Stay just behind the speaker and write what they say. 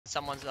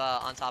someone's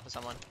on top of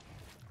someone.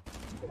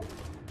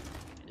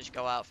 Just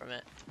go out from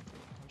it.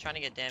 I'm trying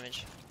to get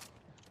damage.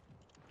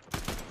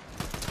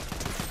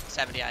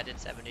 70, I did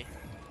 70.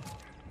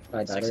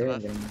 I died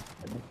already.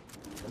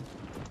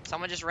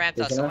 Someone just ramped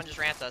us. Someone just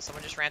ramped us.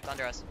 Someone just ramped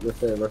under us. We're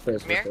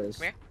fizz. Come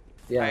here.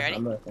 Yeah,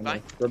 ready?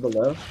 We're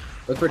below.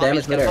 Look for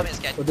damage midair.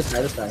 We'll this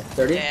guy.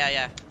 30?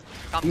 Yeah.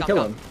 Come.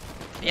 Him.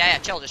 Yeah,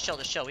 chill. We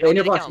don't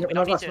need to kill him. We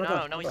don't need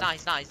to. No,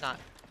 he's not.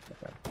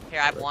 Okay. Here,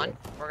 I have one.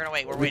 We're gonna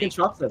wait. We're waiting. We can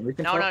chop them.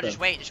 No, just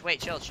wait.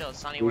 Chill.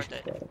 It's not even worth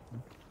it.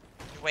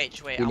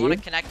 Just wait. I want to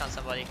connect on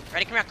somebody.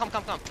 Ready? Come here.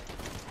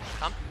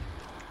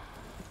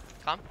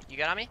 Come. You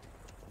got on me?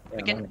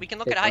 Yeah, we can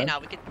look at height now.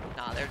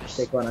 Nah, they're just.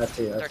 Take one. I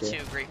see. They're too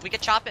great. We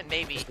could chop it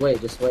maybe.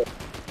 Just wait.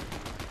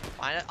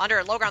 Find it.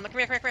 Under low ground. Look,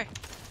 come here.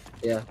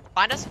 Yeah.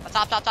 Find us.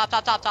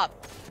 Top.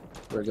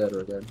 We're good.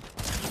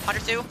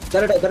 102.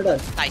 Dead.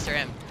 Nice, or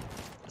him.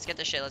 Let's get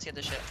this shit.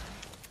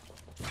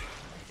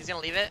 He's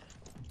gonna leave it.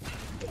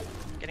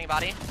 Getting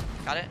body.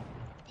 Got it.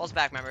 Pulls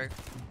back, remember.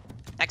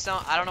 Next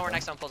zone. I don't know where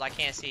next zone pulls. I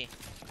can't see.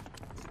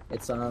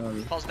 It's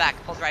Pulls back.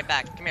 Pulls right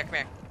back. Come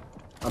here.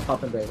 I'm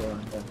popping big.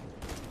 Yeah.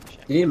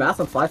 You need math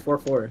on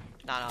 544.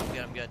 No,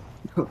 I'm good.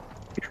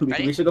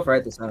 We should go for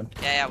right this time.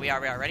 Yeah, we are.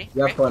 Ready?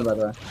 You have fun, by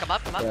the way. Come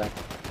up. Yeah.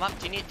 Come up.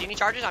 Do you need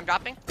charges? I'm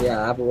dropping.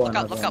 Yeah, I have a one.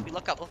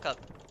 Look up.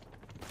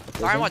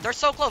 Alright, they're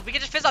so close. We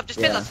can just fizz up. Just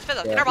fizz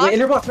up. Yeah. In our box. In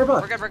your box. We're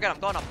good. I'm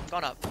going up.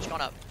 Just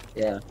going up.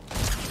 Yeah.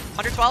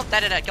 112.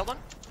 Dead. Killed one.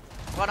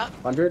 Going up.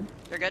 100.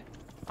 You're good.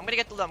 I'm gonna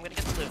get the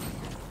loot.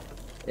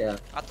 Yeah.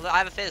 I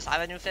have a fizz. I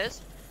have a new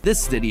fizz.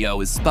 This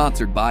video is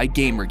sponsored by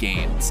Gamer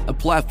Games, a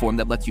platform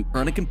that lets you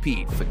earn and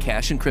compete for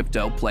cash and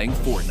crypto playing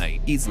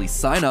Fortnite. Easily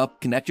sign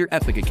up, connect your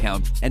Epic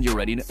account, and you're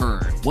ready to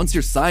earn. Once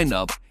you're signed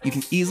up, you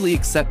can easily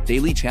accept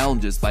daily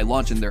challenges by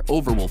launching their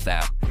Overwolf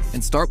app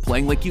and start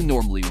playing like you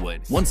normally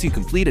would. Once you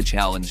complete a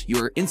challenge,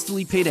 you are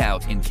instantly paid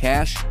out in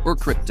cash or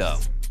crypto.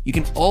 You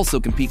can also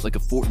compete like a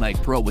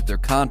Fortnite pro with their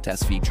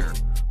contest feature,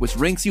 which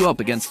ranks you up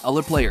against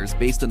other players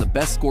based on the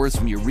best scores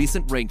from your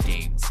recent rank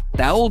games.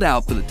 Battle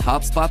out for the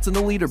top spots in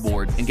the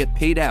leaderboard and get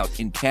paid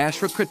out in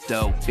cash or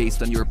crypto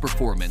based on your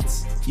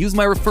performance. Use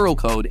my referral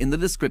code in the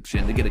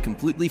description to get a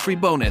completely free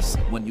bonus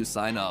when you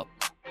sign up.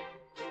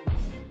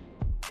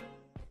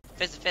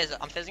 Fizz.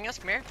 I'm fizzing us.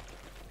 Come here.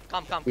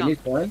 Come. You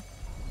need one?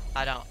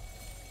 I don't.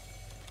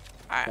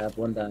 Alright. I have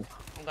one down.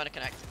 I'm gonna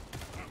connect.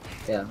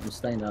 Yeah, I'm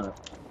staying up.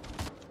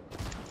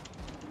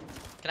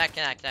 Connect.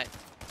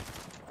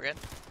 We're good.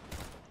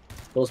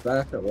 Pulls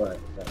back or what?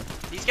 Yeah.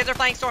 These kids are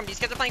playing Storm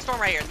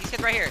right here.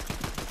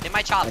 They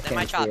might chop.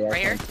 Right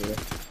here.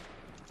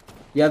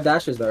 You have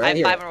dashes though,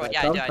 right? I have 5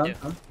 yeah, I do.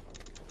 Come.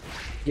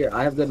 Here,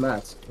 I have good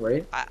mats.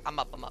 Right? I'm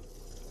up.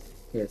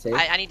 Here, take.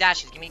 I need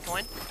dashes. Give me a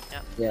coin.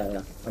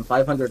 Yeah. I'm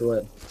 500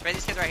 wood. Spray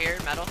these kids right here.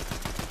 Metal.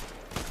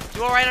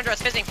 Duo right under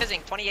us. Fizzing.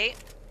 28.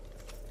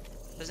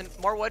 There's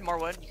more wood.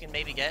 You can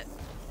maybe get.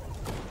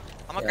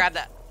 I'm gonna grab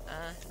that.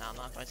 No, I'm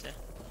not going to.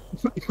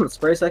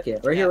 Spray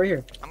second. Right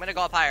here. I'm gonna go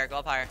up higher.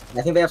 I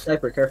think they have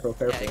sniper. Careful.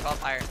 Yeah, go up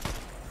higher.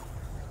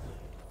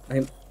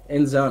 I'm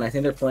in zone. I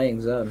think they're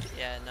playing zone.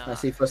 Yeah, no. I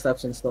see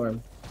footsteps in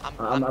storm.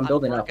 I'm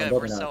building up.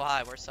 We're so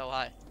high.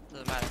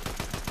 Doesn't matter.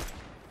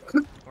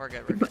 We're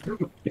good.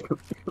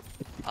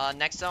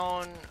 Next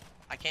zone.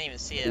 I can't even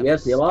see it. Do we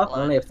have peel off?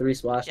 I only have 3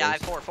 splashes. Yeah, I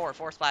have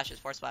 4 splashes.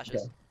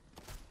 Okay.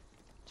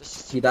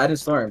 He died in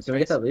storm. Can we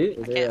get that loot?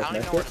 I don't even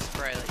know where to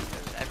spray. Like,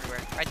 there's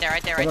everywhere. Right there.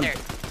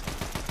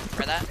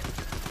 Spray that.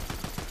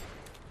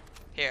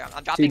 Here,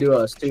 I'm dropping.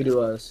 2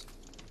 duos.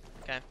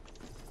 Okay.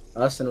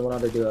 Us and one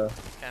other duo.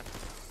 Okay.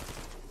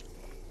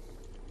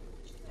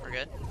 We're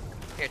good.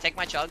 Here, take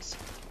my chugs.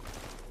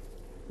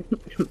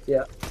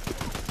 Yeah.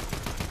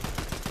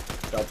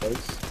 Drop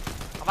those.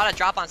 I'm about to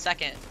drop on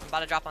second.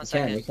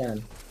 You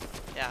can.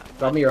 Yeah.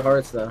 Drop me your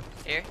hearts though.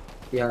 Here?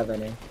 If you have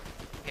any.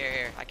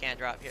 Here. I can't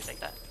drop. Here, take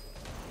that.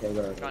 Okay,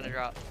 go. I'm trying to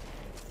drop.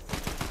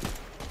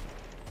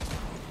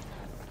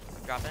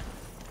 Drop it.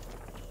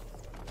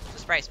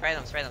 Just spray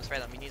them.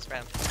 You need to spray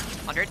them.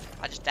 100.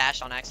 I just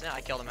dashed on accident.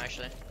 I killed him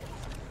actually.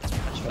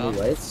 Any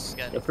lights?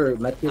 Good. Look for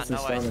medkits and no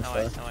storm and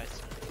ice. stuff. Nice.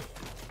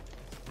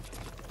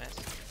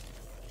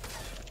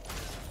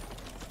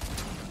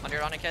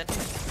 100 on a kid.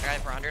 I got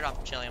it for 100. I'm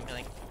chilling.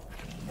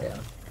 Yeah.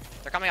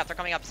 They're coming up.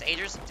 It's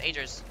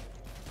Agers.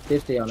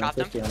 50 on him. Chopped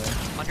 50 him. on him.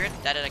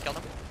 100. Dead. I killed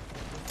him.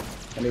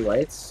 Any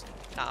lights?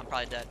 Nah, I'm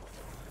probably dead.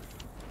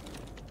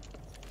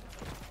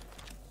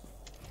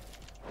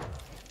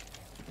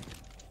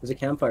 There's a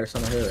campfire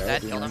somewhere here, right?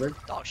 Dead. Do you Killed remember?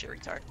 him. Dog shit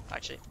retard.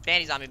 Actually,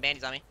 bandies on me.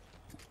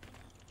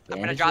 I'm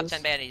gonna drop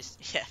 10 bandies.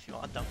 Yeah, if you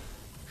want them.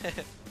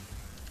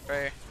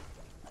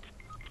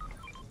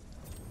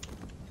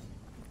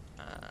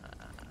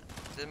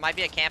 There might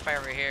be a campfire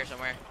over here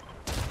somewhere.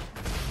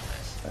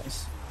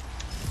 Nice.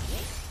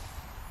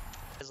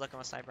 He's looking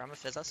with sniper. I'm gonna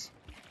fizz us.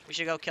 We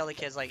should go kill the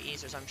kids like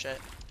east or some shit.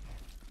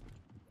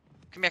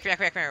 Come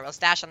here. Let's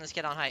dash on this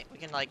kid on height. We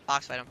can like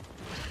box fight him.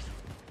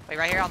 Wait,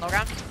 right here on low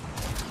ground.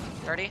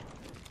 30.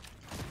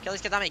 Kill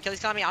these kids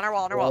on me. On our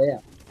wall. Yeah.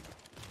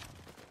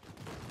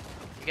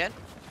 You good?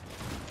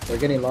 They're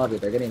getting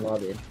lobbied.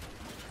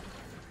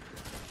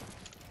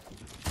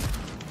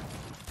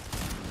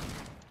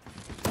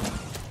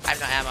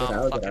 I have no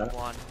ammo. I'm fucking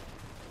 1.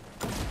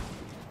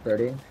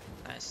 30.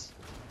 Nice.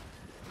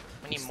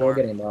 We need Still more.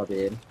 getting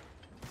lobbied.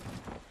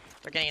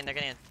 They're getting in. They're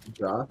getting in.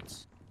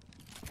 Dropped.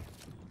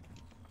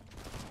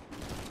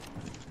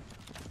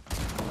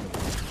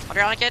 Up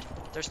here on a kid.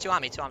 There's 2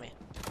 on me. 2 on me.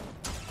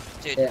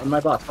 Dude. Yeah,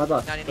 my box. No,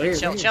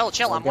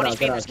 chill. I'm 1 HP.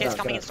 There's kids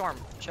coming in storm.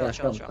 Chill.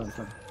 Come.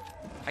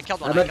 I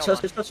killed one. I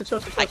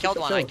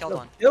killed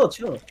one.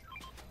 Chill.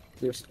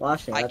 You're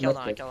splashing. I killed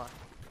one.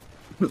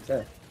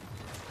 Okay.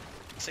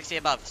 60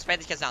 above. Spray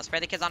the kids now. Spray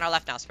the kids on our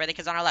left now.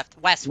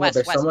 West.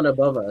 There's someone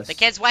above us. The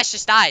kids west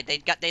just died.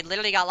 They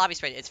literally got lobby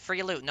sprayed. It's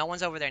free loot. No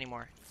one's over there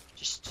anymore.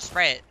 Just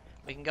spray it.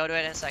 We can go to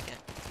it in a second.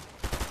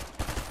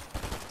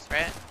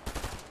 Spray it.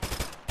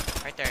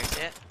 Right there. You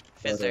see it?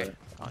 Fizz there.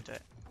 Go into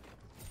it.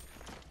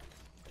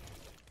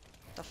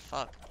 What the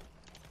fuck?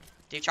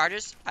 Do you have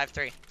charges? I have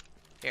 3.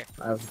 Here.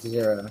 I have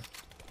 0.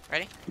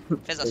 Ready?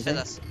 Fizz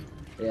us.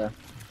 Yeah.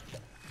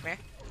 Come here.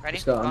 Ready?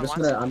 Let's go.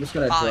 I'm just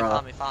gonna follow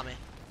drop. me.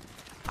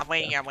 I'm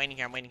waiting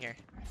here.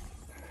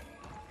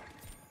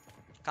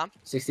 Come.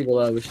 60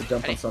 below. We should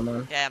jump Ready? on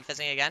someone. Yeah, I'm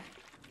fizzing again.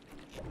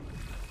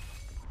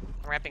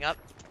 I'm ramping up.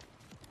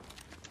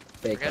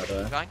 Fake, We're good. by the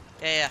way. Keep going.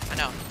 Yeah, I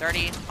know.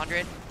 30,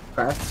 100.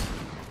 Cracked.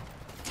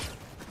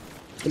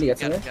 Can you get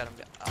to me? I'm good.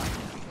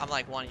 I'm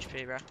like 1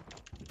 HP, bro.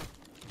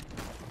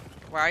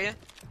 Where are you?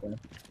 Yeah.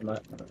 I'm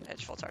not.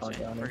 Edge full charge.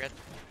 We're good.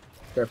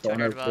 Careful.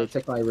 They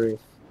take my roof.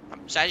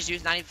 Should I just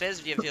use 90 fizz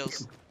or do you have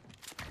heals?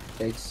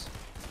 Takes.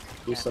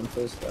 Do some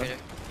fizz though.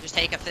 Just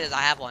take a fizz.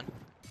 I have 1.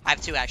 I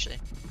have 2 actually.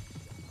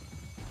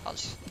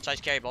 Should I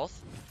just carry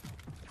both?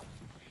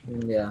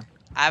 Yeah.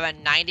 I have a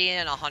 90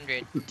 and a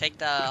 100. Take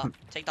the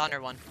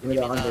 100 one. Give me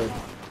the 100.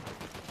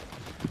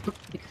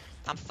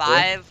 I'm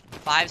 5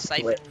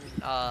 siphon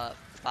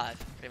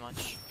 5 pretty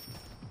much.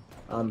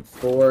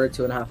 4,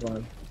 2.5,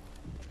 1.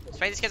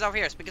 Spray these kids over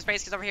here. Spray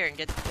these kids over here and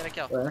get a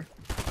kill. Where?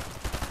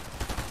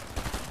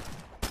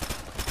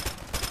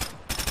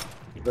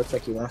 Looks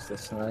like he wants to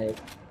snipe.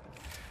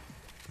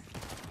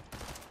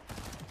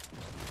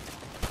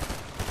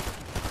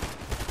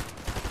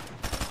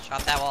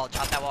 Drop that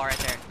wall right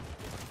there.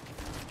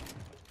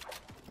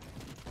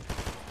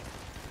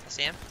 I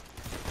see him.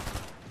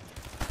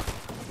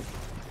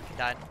 He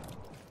died.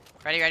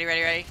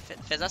 Ready.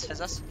 Fizz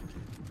us.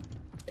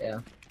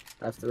 Yeah.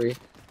 I have 3.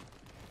 Come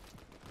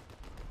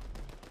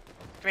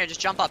here, just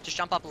jump up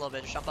a little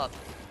bit,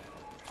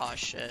 Oh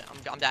shit,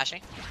 I'm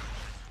dashing.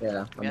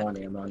 Yeah, I'm on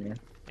you.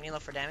 We need to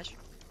look for damage.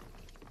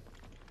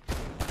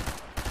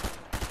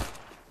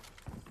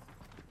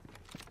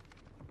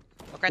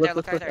 Look right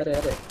there.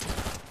 Edit.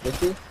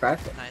 50?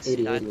 Cracked? Nice,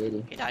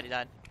 80. He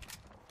died.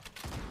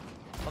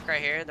 Look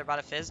right here, they're about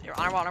to fizz. You're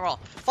on a roll.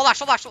 Full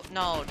box.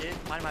 No, dude,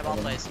 mind my ball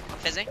plays. I'm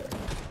fizzing.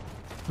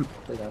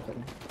 Okay.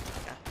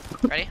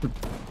 Ready? Come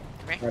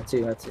here. Had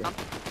 2.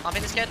 Pump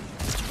in this kid.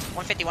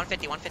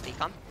 150,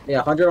 come. Yeah,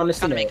 100 on this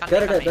Come to me.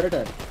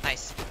 Dead.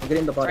 Nice. I'm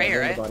getting the body. Right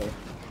here, right?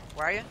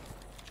 Where are you?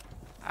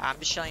 I'm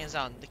just chilling in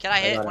zone. The kid I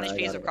hit, 1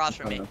 HP is across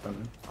from me. I'm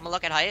gonna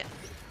look at height.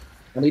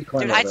 I need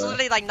corner. Dude, height's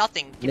literally like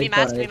nothing. Give me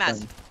mats. We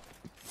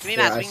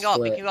can go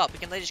up. We can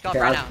literally just go up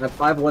right now. I have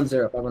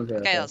 510.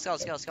 Okay, let's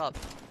go up.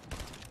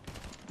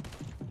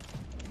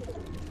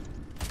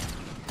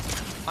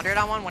 100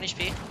 on 1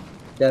 HP.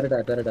 Dead.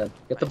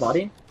 Get the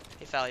body.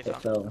 He fell.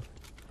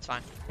 It's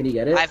fine. Can you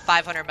get it? I have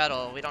 500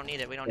 metal. We don't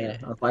need it. need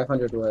it.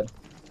 500 wood.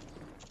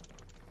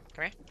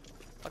 Come here.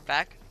 Look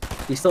back.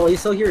 He's still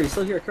here.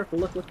 Careful.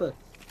 Look.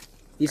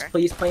 He's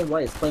playing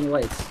whites.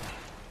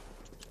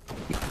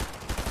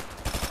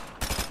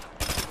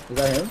 Is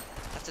that him?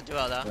 That's a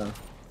duo though. No.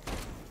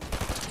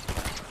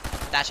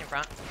 Dash in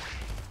front.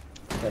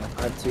 Okay,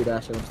 I have 2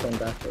 dashes. I'm staying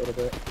back a little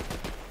bit.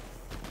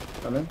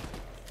 Coming.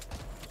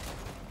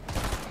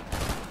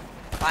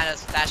 Find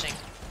us. Dashing.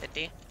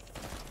 50.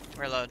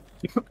 Reload.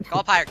 Go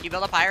up higher. Can you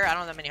build up higher? I don't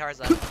have that many hearts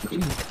left.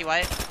 50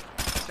 white.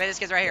 Spray this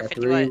kid's right here.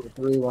 50 white.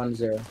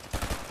 310.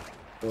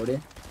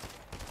 40.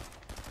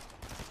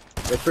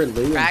 Wait for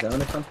loot in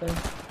zone or something.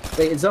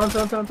 Wait, zone.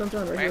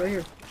 Right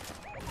here.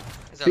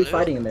 Is there 2 loot?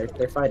 fighting in there.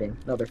 They're fighting.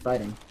 No, they're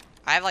fighting.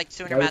 I have like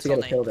 200 mats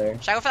only. Kill there.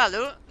 Should I go for that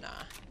loot? Nah.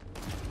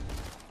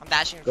 I'm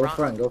dashing in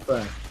front. Go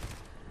front.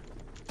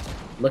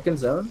 Look in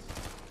zone.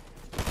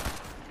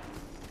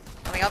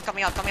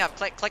 Coming up.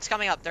 Click's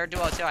coming up. They're a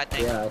duo too, I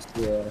think. Yeah, I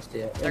see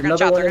it. They're gonna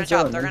chop.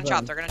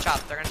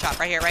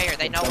 Right here.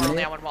 They know we're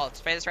only on 1 wall.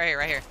 Spray this right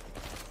here.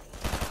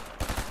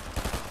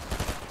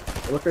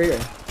 Look right here.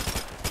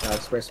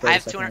 Spray I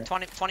have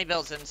 220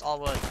 builds and it's all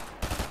wood.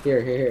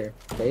 Here.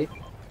 Okay.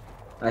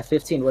 I have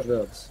 15 wood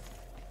builds.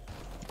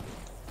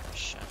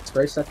 Shit.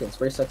 Spray second.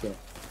 It's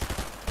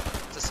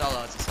a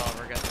solo.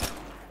 We're good.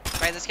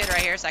 Spray this kid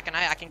right here. Second.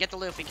 I can get the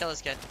loot if we kill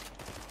this kid.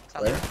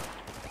 Where?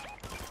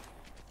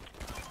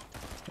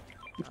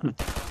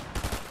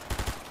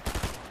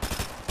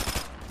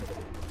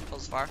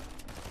 Pulls far.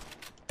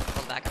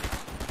 Pulls back on me.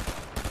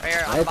 Right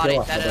here on the body.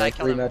 Dead. I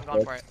killed him. I'm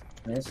going for it.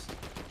 Nice.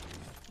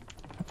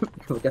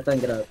 Get that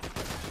and get out.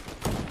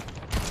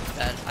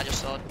 Dead. I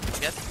just sold.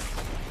 You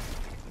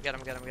good?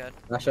 I'm good.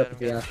 Flash up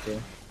if you have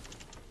to.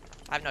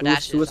 I have no Who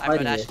dashes. was I have no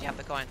hiding dashes. here? You have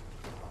the coin.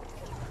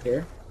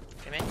 Here?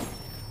 Give me.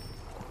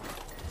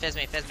 Fizz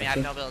me. I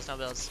have no bills.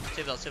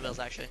 Two bills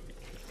actually.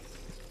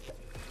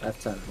 I have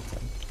 10. I have 10.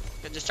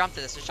 Good, just jump to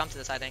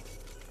this, I think.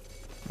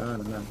 No.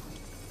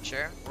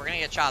 Sure? We're gonna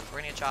get chopped.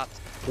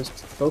 Just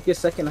focus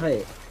second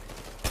height.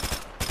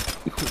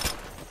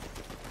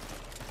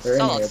 They're in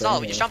Solo, here, it's they're solo.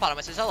 in We just here. jump on him.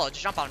 It's a solo.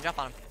 Just jump on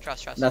him.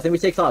 Trust. No, I think we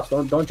take tops.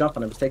 Don't jump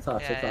on him. Just take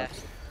tops. Take Yeah.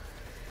 tops.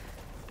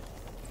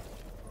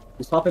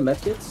 He's popping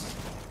medkits.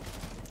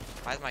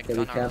 Why is my Okay, gun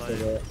we not captured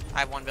reloaded? it. I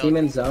have one build. Team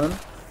in zone.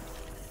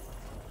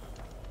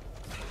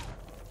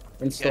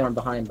 In storm,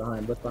 behind.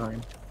 Look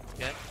behind.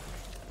 Good.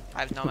 I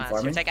have no Keep mats. Here,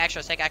 farming.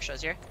 take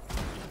extras here.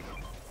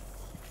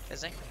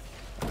 Fizzing.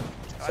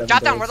 7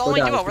 Drop down. days. We're the Go only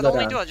down, duo. go We're the only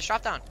down. duo. Just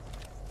drop down.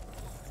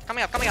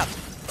 Coming up.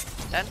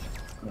 Dead.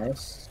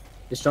 Nice.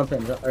 Just jump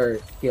in. Or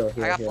heal. I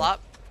got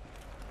flop.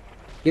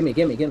 Gimme.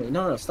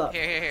 No, stop.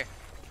 Here.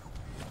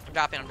 I'm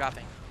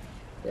dropping.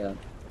 Yeah.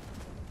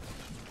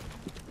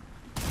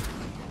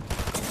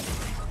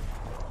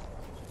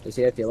 Does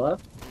he have heal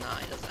up? No,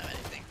 he doesn't have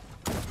anything.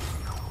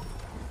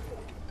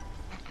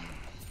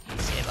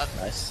 He gave up.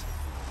 Nice.